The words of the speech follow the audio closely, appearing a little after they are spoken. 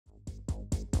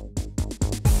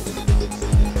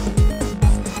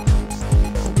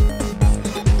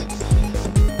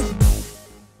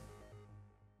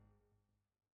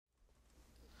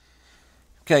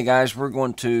Okay guys, we're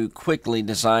going to quickly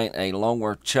design a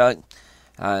Longworth Chuck.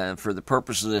 For the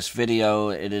purpose of this video,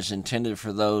 it is intended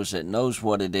for those that knows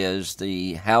what it is,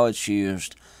 how it's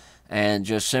used, and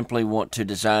just simply want to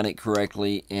design it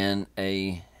correctly in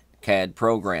a CAD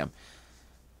program.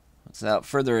 Without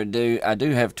further ado, I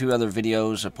do have two other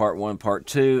videos, a part 1 and part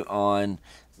 2, on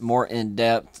more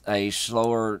in-depth, a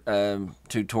slower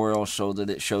tutorial so that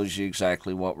it shows you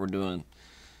exactly what we're doing.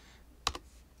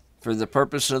 For the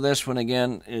purpose of this one,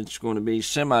 again, it's going to be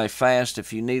semi-fast.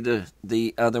 If you need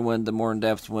the other one, the more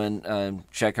in-depth one,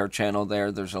 check our channel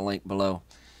there. There's a link below.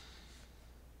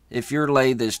 If your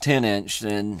lathe is 10-inch,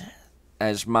 then,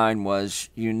 as mine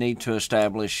was, you need to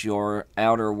establish your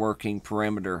outer working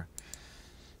perimeter.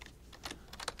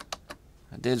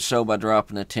 I did so by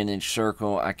dropping a 10-inch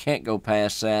circle. I can't go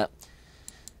past that.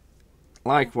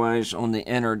 Likewise, on the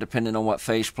inner, depending on what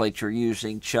faceplate you're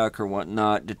using, chuck or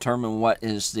whatnot, determine what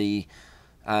is the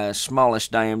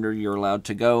smallest diameter you're allowed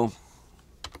to go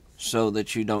so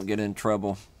that you don't get in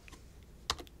trouble.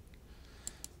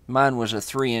 Mine was a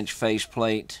 3-inch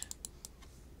faceplate,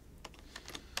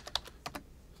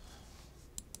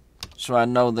 so I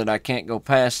know that I can't go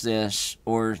past this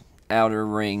or outer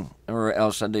ring, or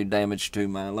else I do damage to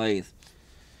my lathe.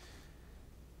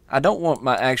 I don't want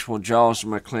my actual jaws of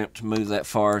my clamp to move that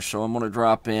far, so I'm going to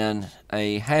drop in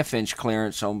a 1/2-inch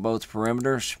clearance on both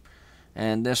perimeters,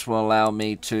 and this will allow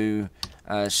me to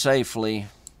safely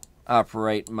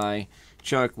operate my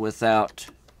chuck without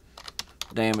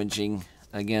damaging,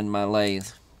 again, my lathe.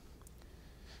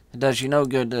 It does you no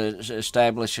good to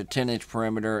establish a 10-inch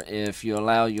perimeter if you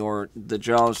allow the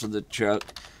jaws of the chuck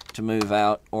to move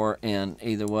out or in,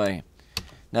 either way.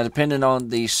 Now, depending on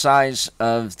the size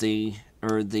of the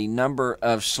number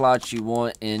of slots you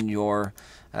want in your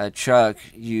chuck,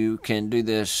 you can do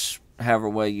this however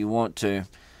way you want to.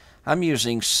 I'm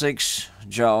using 6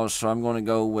 jaws, so I'm going to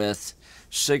go with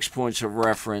 6 points of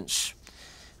reference,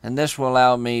 and this will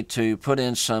allow me to put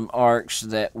in some arcs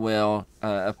that will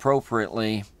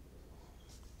appropriately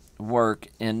work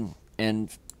in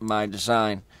my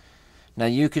design. Now,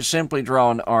 you could simply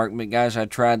draw an arc, but guys, I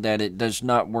tried that. It does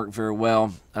not work very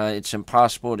well. It's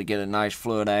impossible to get a nice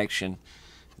fluid action.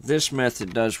 This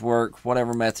method does work.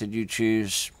 Whatever method you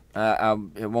choose,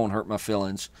 it won't hurt my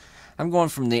feelings. I'm going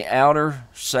from the outer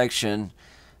section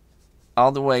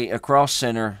all the way across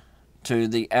center to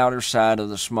the outer side of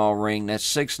the small ring. That's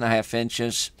 6.5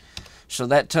 inches. So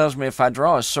that tells me if I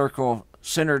draw a circle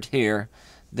centered here,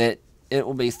 that it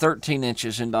will be 13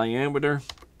 inches in diameter.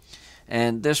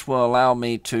 And this will allow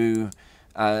me to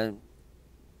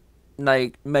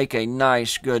make a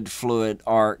nice, good fluid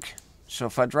arc. So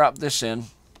if I drop this in,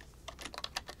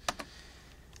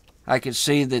 I can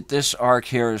see that this arc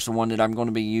here is the one that I'm going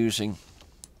to be using.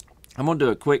 I'm going to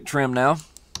do a quick trim now.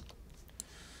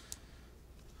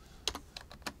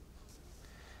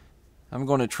 I'm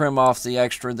going to trim off the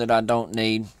extra that I don't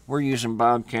need. We're using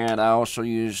Bobcat. I also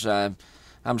use...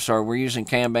 we're using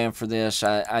Kanban for this.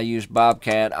 I use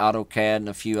Bobcat, AutoCAD, and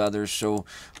a few others. So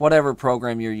whatever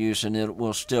program you're using, it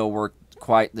will still work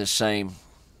quite the same.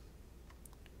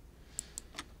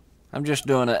 I'm just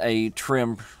doing a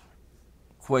trim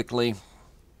quickly.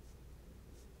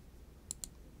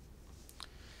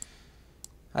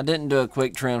 I didn't do a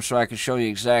quick trim so I can show you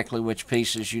exactly which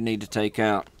pieces you need to take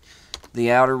out.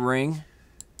 The outer ring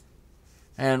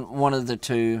and one of the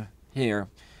two here.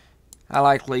 I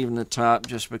like leaving the top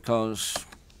just because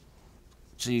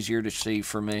it's easier to see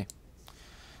for me.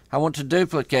 I want to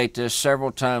duplicate this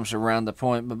several times around the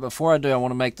point, but before I do, I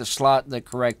want to make the slot the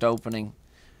correct opening.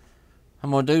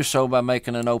 I'm going to do so by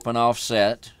making an open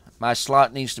offset. My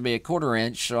slot needs to be 1/4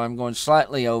 inch, so I'm going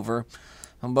slightly over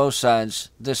on both sides.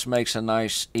 This makes a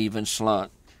nice even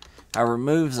slot. I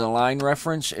remove the line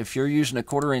reference. If you're using a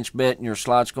 1/4 inch bit and your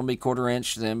slot's going to be 1/4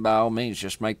 inch, then by all means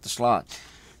just make the slot.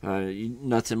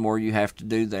 Nothing more you have to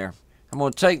do there. I'm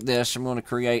going to take this, I'm going to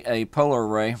create a polar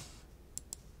array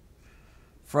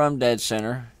from dead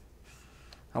center.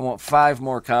 I want 5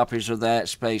 more copies of that,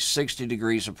 spaced 60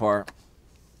 degrees apart.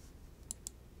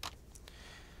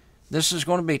 This is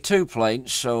going to be 2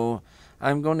 plates, so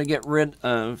I'm going to get rid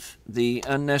of the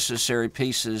unnecessary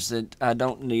pieces that I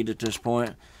don't need at this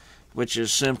point, which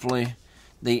is simply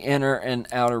the inner and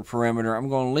outer perimeter. I'm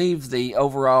going to leave the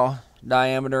overall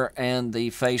diameter and the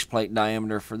faceplate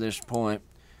diameter for this point.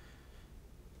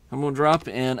 I'm going to drop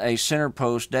in a center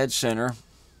post, dead center.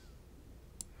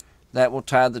 That will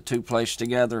tie the 2 plates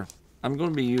together. I'm going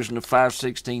to be using a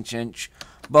 5/16 inch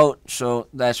bolt, so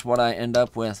that's what I end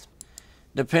up with.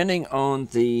 Depending on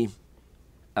the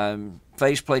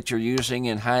faceplate you're using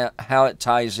and how it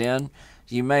ties in,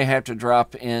 you may have to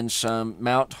drop in some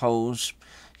mount holes.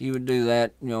 you would do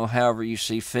that, however you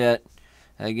see fit.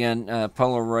 Again,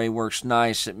 polar array works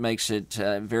nice. It makes it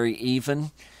very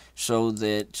even, so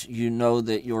that you know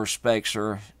that your specs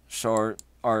are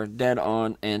dead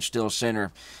on and still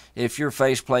center. If your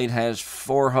faceplate has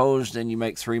 4 holes, then you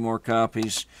make 3 more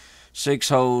copies. 6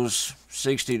 holes,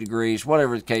 60 degrees,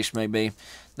 whatever the case may be.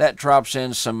 That drops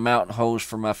in some mount holes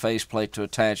for my faceplate to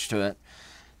attach to it.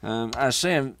 I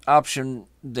see an option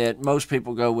that most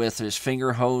people go with is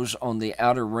finger hose on the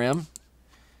outer rim.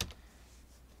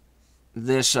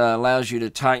 This allows you to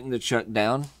tighten the chuck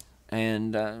down,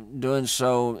 and doing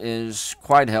so is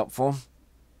quite helpful.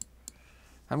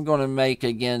 I'm going to make,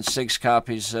 again, 6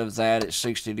 copies of that at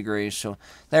 60 degrees. So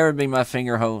that would be my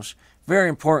finger hose. Very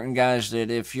important, guys, that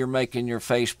if you're making your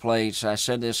face plates, I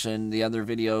said this in the other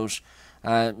videos,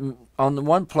 on the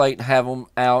one plate, have them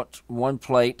out. One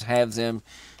plate, have them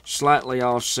slightly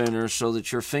off center so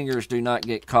that your fingers do not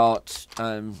get caught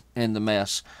in the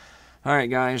mess. Alright,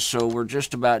 guys, so we're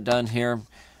just about done here.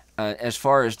 As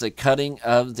far as the cutting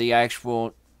of the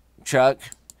actual chuck,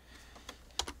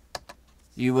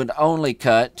 you would only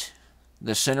cut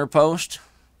the center post,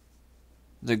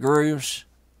 the grooves,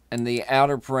 and the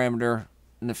outer perimeter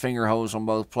and the finger holes on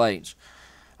both plates.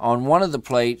 On one of the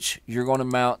plates, you're going to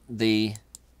mount the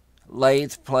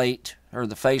lathe plate or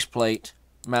the face plate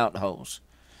mount holes,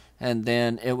 and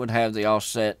then it would have the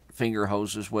offset finger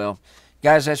holes as well.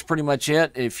 Guys, that's pretty much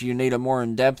it. If you need a more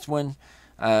in-depth one,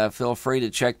 feel free to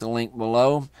check the link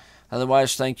below.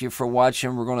 Otherwise, thank you for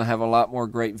watching. We're going to have a lot more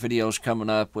great videos coming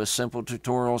up with simple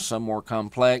tutorials, some more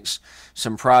complex,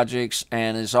 some projects,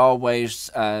 and as always,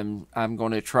 I'm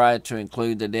going to try to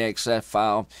include the DXF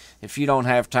file. If you don't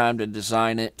have time to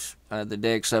design it, the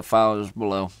DXF file is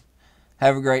below.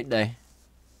 Have a great day.